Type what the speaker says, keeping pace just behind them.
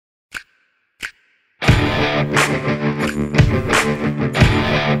Okay,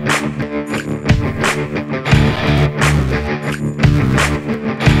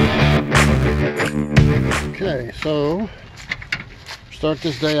 so start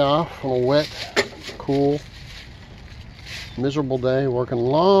this day off on a wet, cool, miserable day, working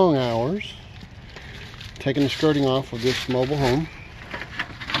long hours, taking the skirting off of this mobile home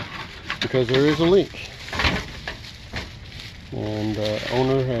because there is a leak. And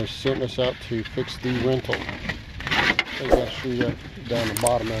owner has sent us out to fix the rental. I got to screw that down the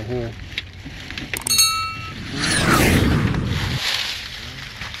bottom out here.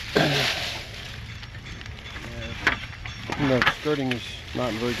 The skirting is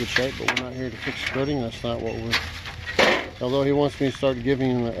not in very good shape, but we're not here to fix skirting. That's not what we're... Although he wants me to start giving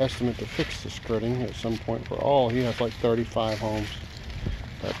him an estimate to fix the skirting at some point for all. He has like 35 homes.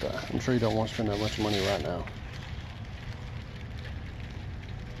 But I'm sure he don't want to spend that much money right now.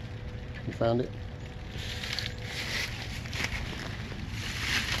 You found it?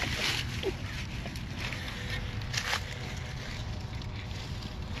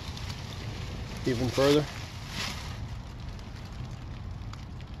 Even further?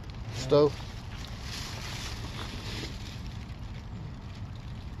 Stove?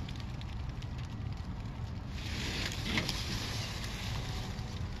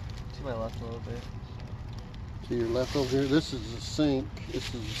 To my left a little bit. To your left over here. This is the sink.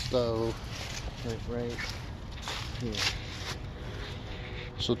 This is the stove. Right here.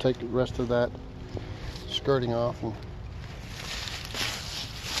 So take the rest of that skirting off and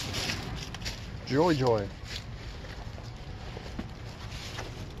joy.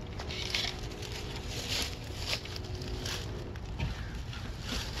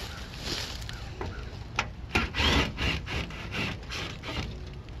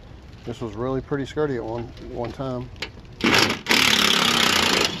 This was really pretty skirty at one time.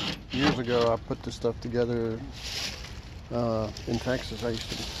 Years ago, I put this stuff together in Texas. I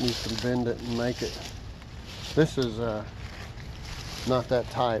used to bend it and make it. This is not that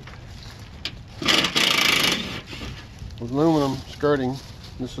type. With aluminum skirting,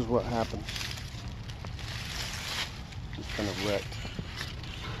 this is what happens. It's kind of wrecked.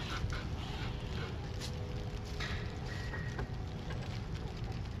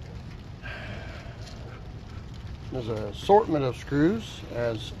 There's an assortment of screws,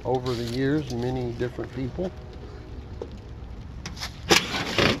 as over the years, many different people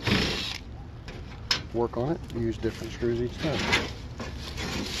work on it, use different screws each time.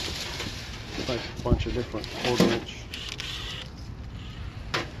 It's like a bunch of different 1/4"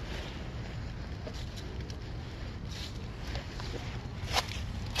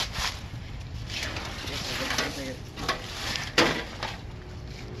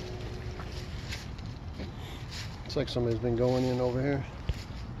 Looks like somebody's been going in over here.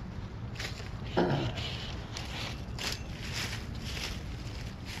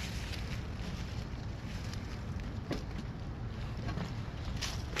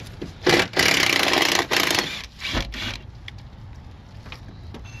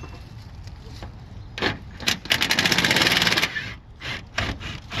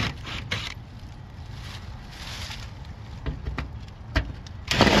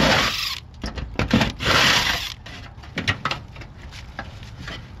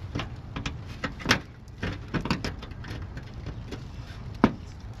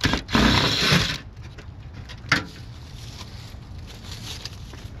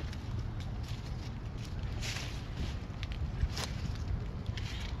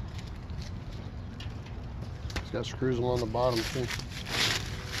 It's got screws along the bottom too.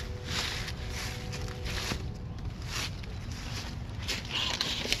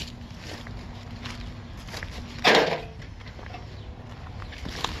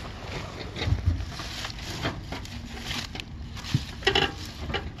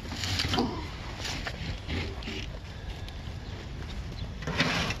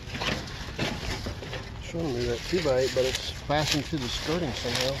 Showing me that 2x8, but it's fastened to the skirting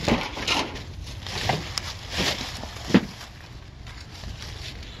somehow.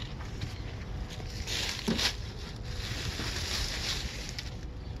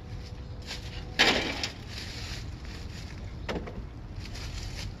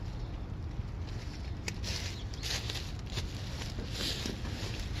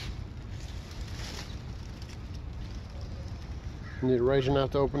 You need a raising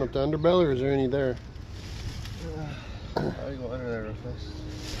out to open up the underbelly, or is there any there? I'll go under there real fast.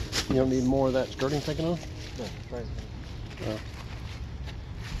 You don't need more of that skirting taken off? No, right. Oh.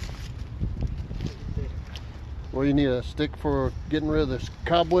 Well, you need a stick for getting rid of the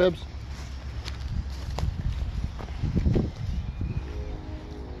cobwebs?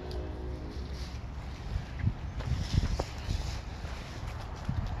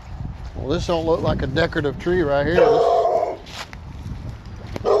 Well, this don't look like a decorative tree right here.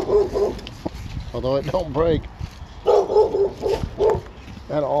 Although it don't break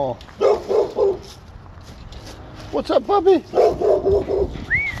at all. What's up, puppy?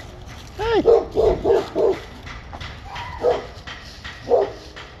 Hey.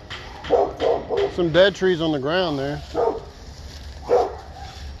 Some dead trees on the ground there.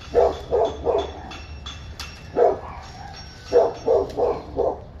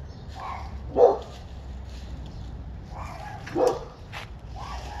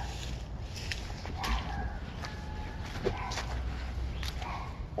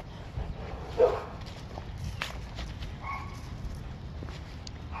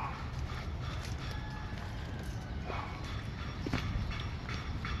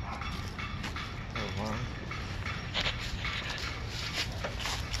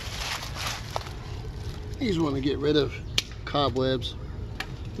 He's wanting to get rid of cobwebs.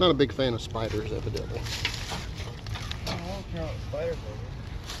 Not a big fan of spiders, evidently. I don't care about spiders.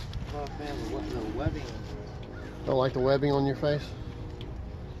 I'm not a fan of the webbing. Don't like the webbing on your face?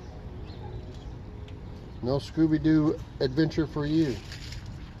 No Scooby-Doo adventure for you.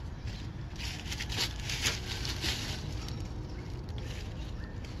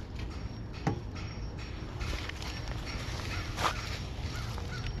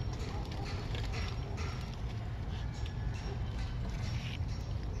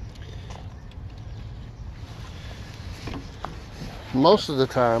 Most of the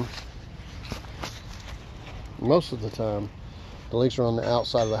time, the leaks are on the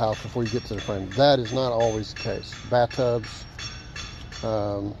outside of the house before you get to the frame. That is not always the case. Bathtubs,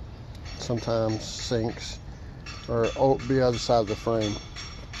 sometimes sinks, or the other side of the frame.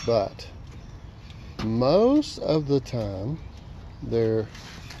 But most of the time, they're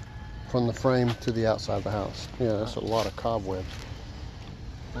from the frame to the outside of the house. Yeah, that's a lot of cobwebs.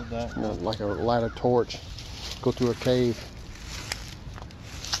 What's that? You know, like a light a torch, go through a cave.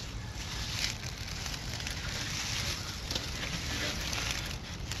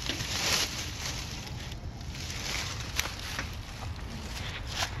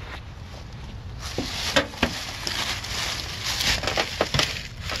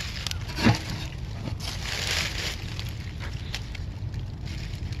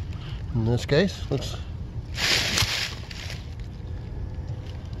 In this case, looks.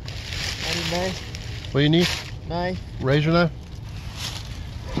 I need knife. What do you need? Knife. Razor knife?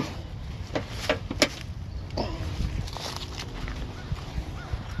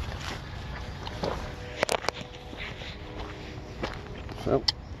 So,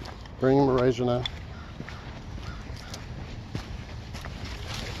 bring him a razor knife.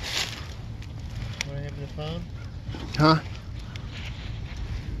 Want to have the phone? Huh?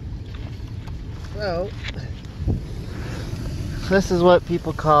 So, this is what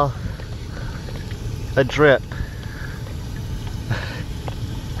people call a drip.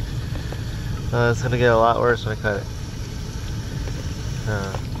 It's gonna get a lot worse when I cut it.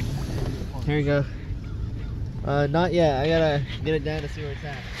 Here you go. Not yet. I gotta get it down to see where it's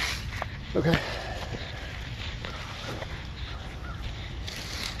at. Okay.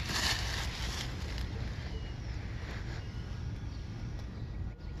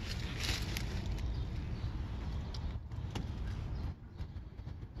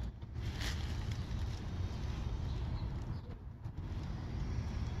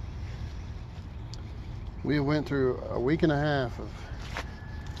 We went through a week and a half of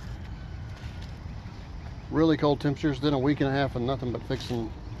really cold temperatures, then a week and a half of nothing but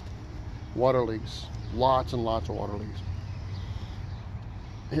fixing water leaks. Lots and lots of water leaks.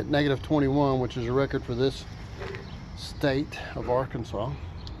 Hit negative 21, which is a record for this state of Arkansas.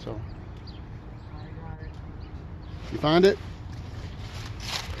 So, you find it?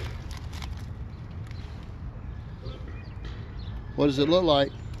 What does it look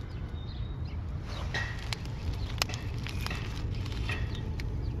like?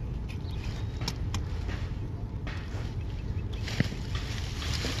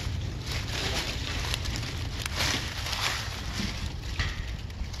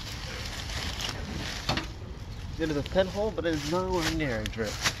 It is a pinhole, but it is nowhere near a drip.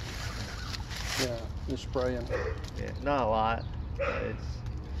 Yeah, just spraying. Yeah, not a lot. It's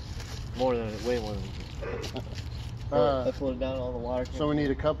more than way more than. I floated down all the water. So we need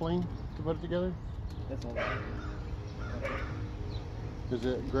a coupling to put it together? That's all. Is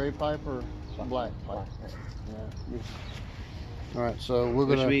it gray pipe or black pipe? Yeah. All right, so we're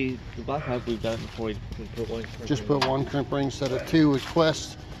gonna. The black pipe we've done before. We put one. Just put one crimp ring instead of two.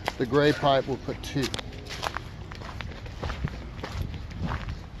 Request the gray pipe. We'll put two.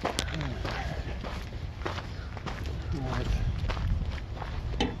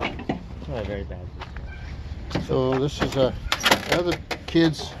 probably very bad. So this is the other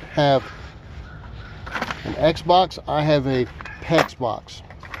kids have an Xbox. I have a PEX box.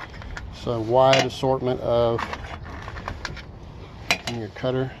 So wide assortment of your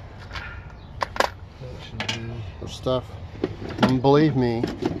cutter of stuff. And believe me,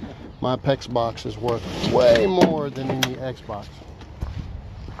 my PEX box is worth way more than any Xbox.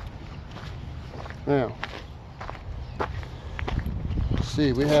 Now, let's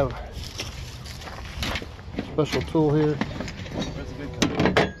see, we have a special tool here. That's a good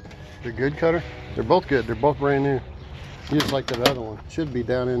cutter. The good cutter? They're both good. They're both brand new. Just like that other one. Should be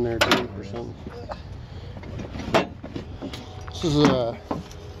down in there 20%. This is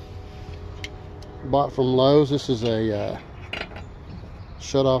bought from Lowe's. This is a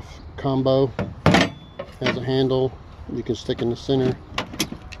shut-off combo. Has a handle you can stick in the center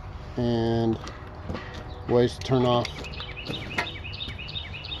and ways to turn off.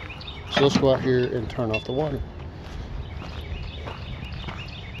 So let's go out here and turn off the water.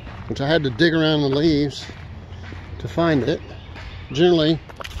 Which I had to dig around the leaves to find it. Generally,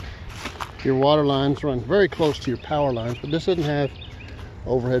 your water lines run very close to your power lines, but this doesn't have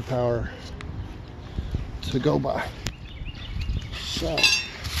overhead power to go by. So,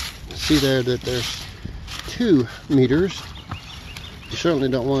 see there that there's 2 meters. You certainly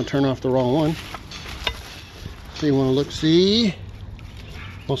don't want to turn off the wrong one. So you want to look, see,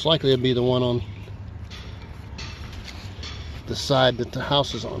 most likely it'll be the one on the side that the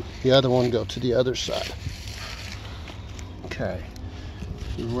house is on. The other one go to the other side. Okay,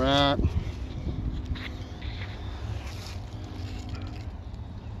 right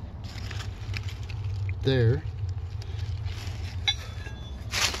there.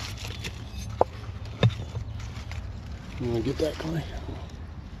 You want to get that, Clay?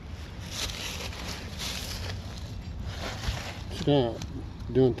 Just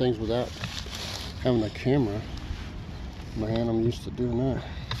doing things without having a camera. Man, I'm used to doing that.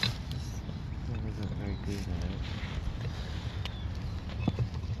 Isn't very good at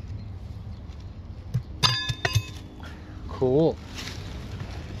it. Cool.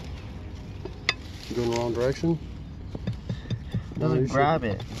 You going the wrong direction? Doesn't grab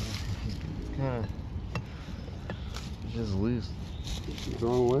it. It's kind of just loose. The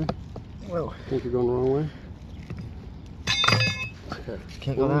wrong way? Whoa. Think you're going the wrong way? Okay.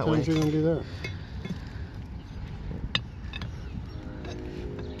 Can't go that way. How many times are you going to do that?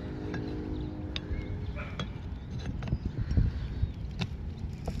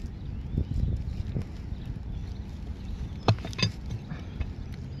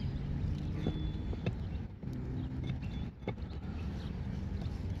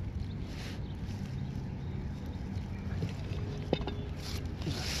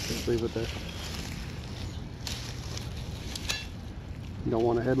 Just leave it there. You don't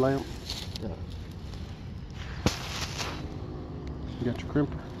want a headlamp? No. You got your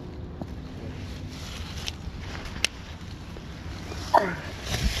crimper.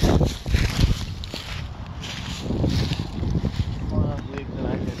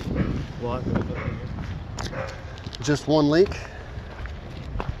 Just one leak?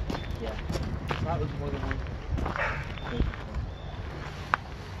 Yeah. That was more than one.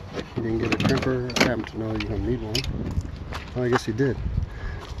 You didn't get a crimper. I happen to know you're going to need one. Well, I guess you did.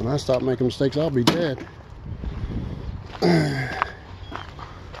 When I stop making mistakes, I'll be dead.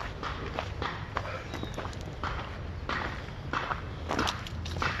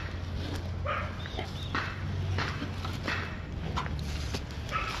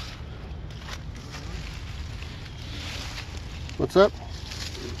 What's up?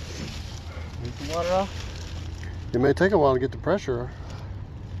 Take the water off? It may take a while to get the pressure.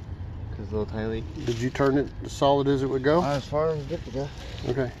 Because a little tiny leak. Did you turn it as solid as it would go? As far as good to go.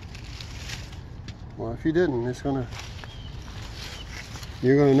 Okay. Well, if you didn't, you're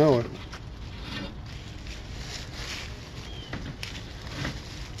gonna know it.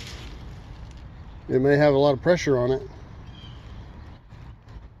 It may have a lot of pressure on it.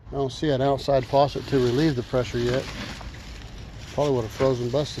 I don't see an outside faucet to relieve the pressure yet. Probably would have frozen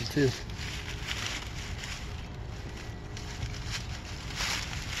busted too.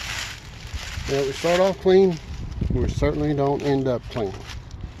 Yeah, we start off clean. We certainly don't end up clean.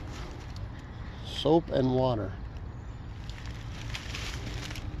 Soap and water.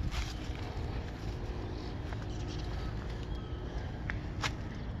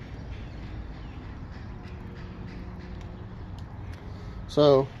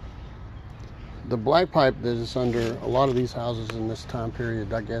 So, the black pipe that is under a lot of these houses in this time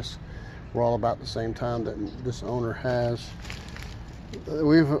period, I guess, we're all about the same time that this owner has.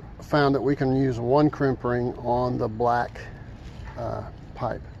 We've found that we can use one crimp ring on the black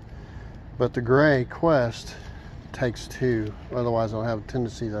pipe. But the gray Quest takes 2, otherwise it'll have a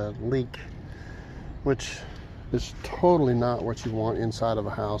tendency to leak, which is totally not what you want inside of a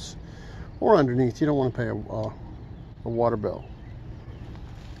house or underneath. You don't want to pay a water bill.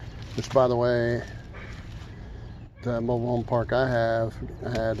 Which, by the way, the mobile home park I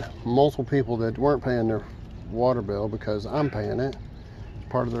had multiple people that weren't paying their water bill because I'm paying it,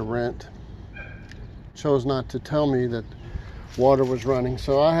 part of their rent. Chose not to tell me that water was running,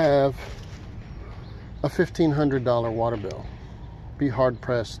 so I have a $1,500 water bill. Be hard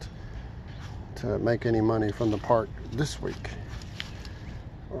pressed to make any money from the park this week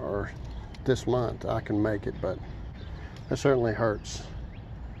or this month. I can make it, but it certainly hurts.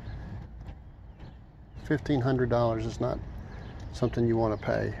 $1,500 is not something you want to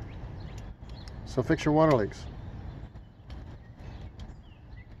pay. So fix your water leaks.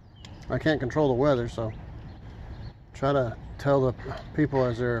 I can't control the weather, so try to tell the people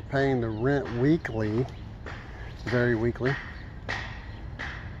as they're paying the rent weekly, very weekly,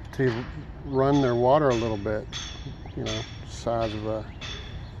 to run their water a little bit, you know, size of a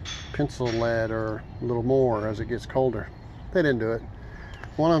pencil lead or a little more as it gets colder. They didn't do it.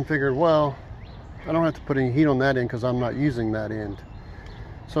 One of them figured, well, I don't have to put any heat on that end because I'm not using that end.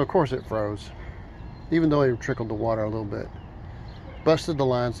 So of course it froze, even though he trickled the water a little bit. Busted the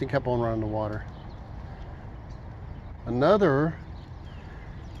lines, he kept on running the water. Another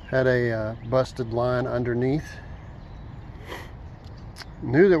had a busted line underneath.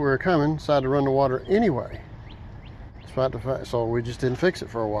 Knew that we were coming, decided to run the water anyway. Despite the fact, so we just didn't fix it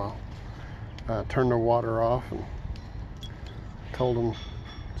for a while. Turned their water off and told them.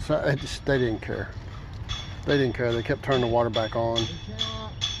 So they didn't care. They didn't care. They kept turning the water back on.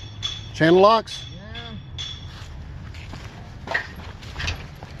 Channel locks?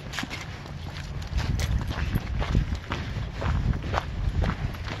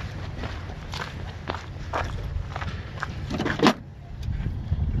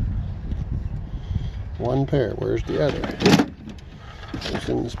 One pair. Where's the other? It's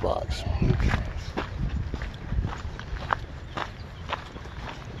in this box. Okay.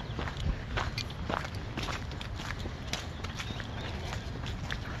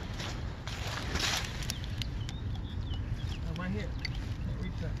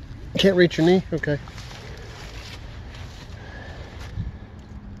 Can't reach your knee? Okay.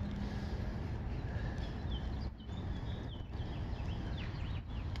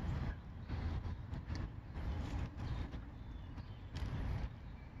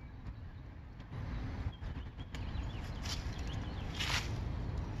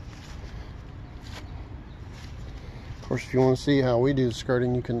 Of course, if you want to see how we do the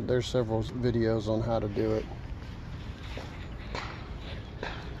skirting, you can. There's several videos on how to do it.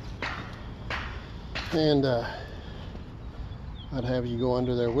 And I'd have you go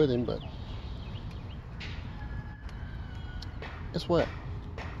under there with him, but it's wet,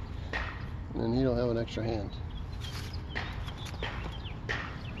 and you don't have an extra hand.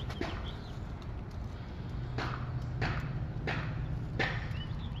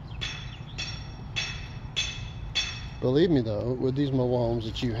 Believe me though, with these mobile homes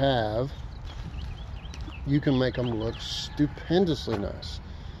that you have, you can make them look stupendously nice.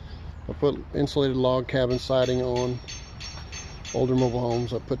 I put insulated log cabin siding on older mobile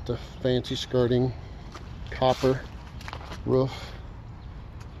homes. I put the fancy skirting, copper roof,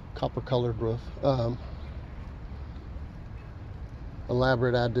 copper colored roof.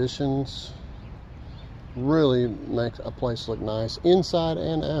 Elaborate additions. Really makes a place look nice inside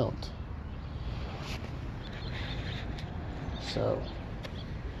and out. So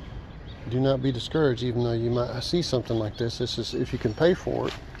do not be discouraged, even though you might see something like this. This is, if you can pay for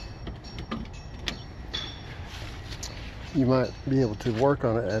it, you might be able to work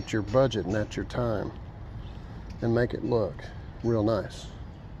on it at your budget and at your time and make it look real nice.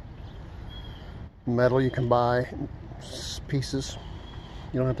 Metal, you can buy pieces.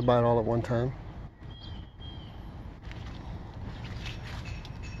 You don't have to buy it all at one time.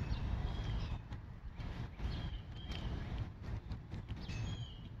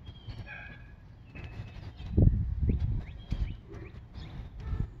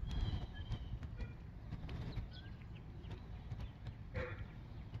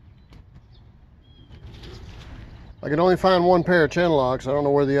 I can only find one pair of channel locks. I don't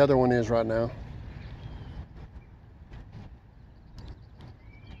know where the other one is right now.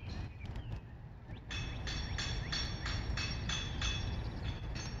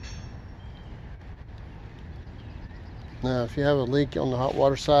 Now, if you have a leak on the hot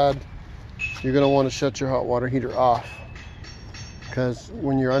water side, you're going to want to shut your hot water heater off, because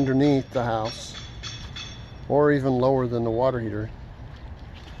when you're underneath the house, or even lower than the water heater,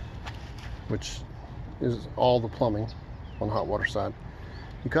 which is all the plumbing on the hot water side.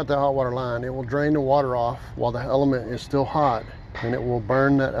 You cut that hot water line, it will drain the water off while the element is still hot, and it will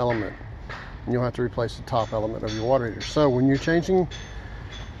burn that element. And you'll have to replace the top element of your water heater. So when you're changing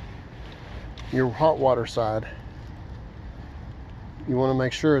your hot water side, you want to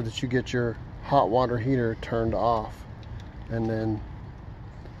make sure that you get your hot water heater turned off and then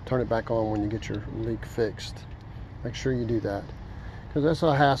turn it back on when you get your leak fixed. Make sure you do that, because that's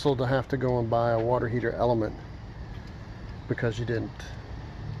a hassle to have to go and buy a water heater element because you didn't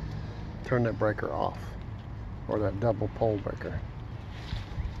turn that breaker off, or that double pole breaker.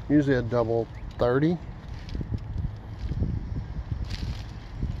 Usually a double 30.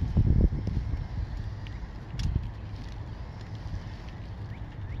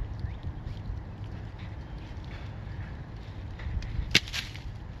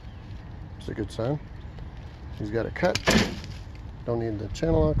 It's a good sign. He's got it cut. Don't need the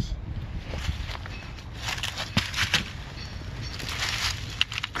channel locks.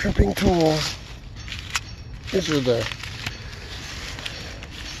 Crimping tool. These are the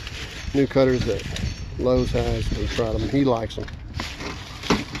new cutters that Lowe's has. We tried them. He likes them.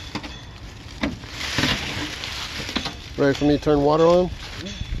 Ready for me to turn water on?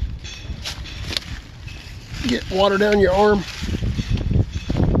 Get water down your arm.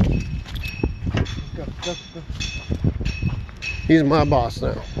 Go. He's my boss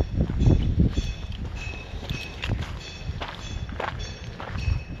now.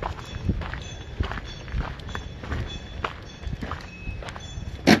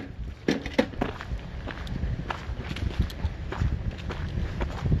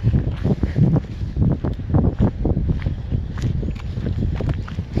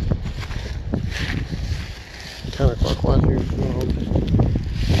 Counterclockwise here.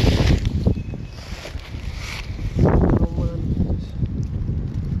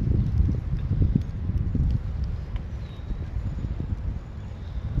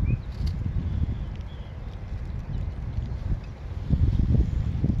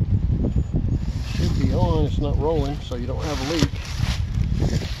 Should be on. It's not rolling, so you don't have a leak.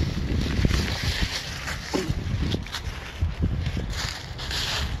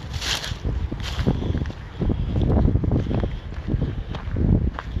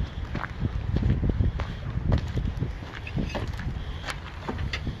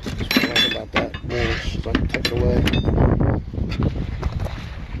 About that wrench, so I can take it away.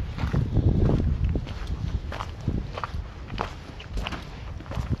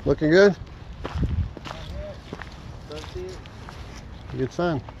 Looking good? Good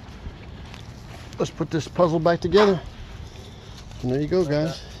sign. Let's put this puzzle back together. And there you go,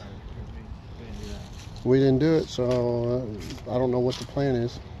 guys. We didn't do it, so I don't know what the plan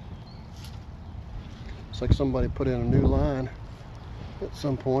is. It's like somebody put in a new line at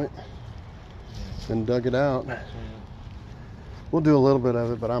some point and dug it out. We'll do a little bit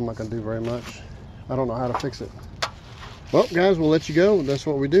of it, but I'm not going to do very much. I don't know how to fix it. Well, guys, we'll let you go. That's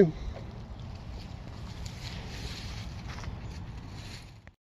what we do.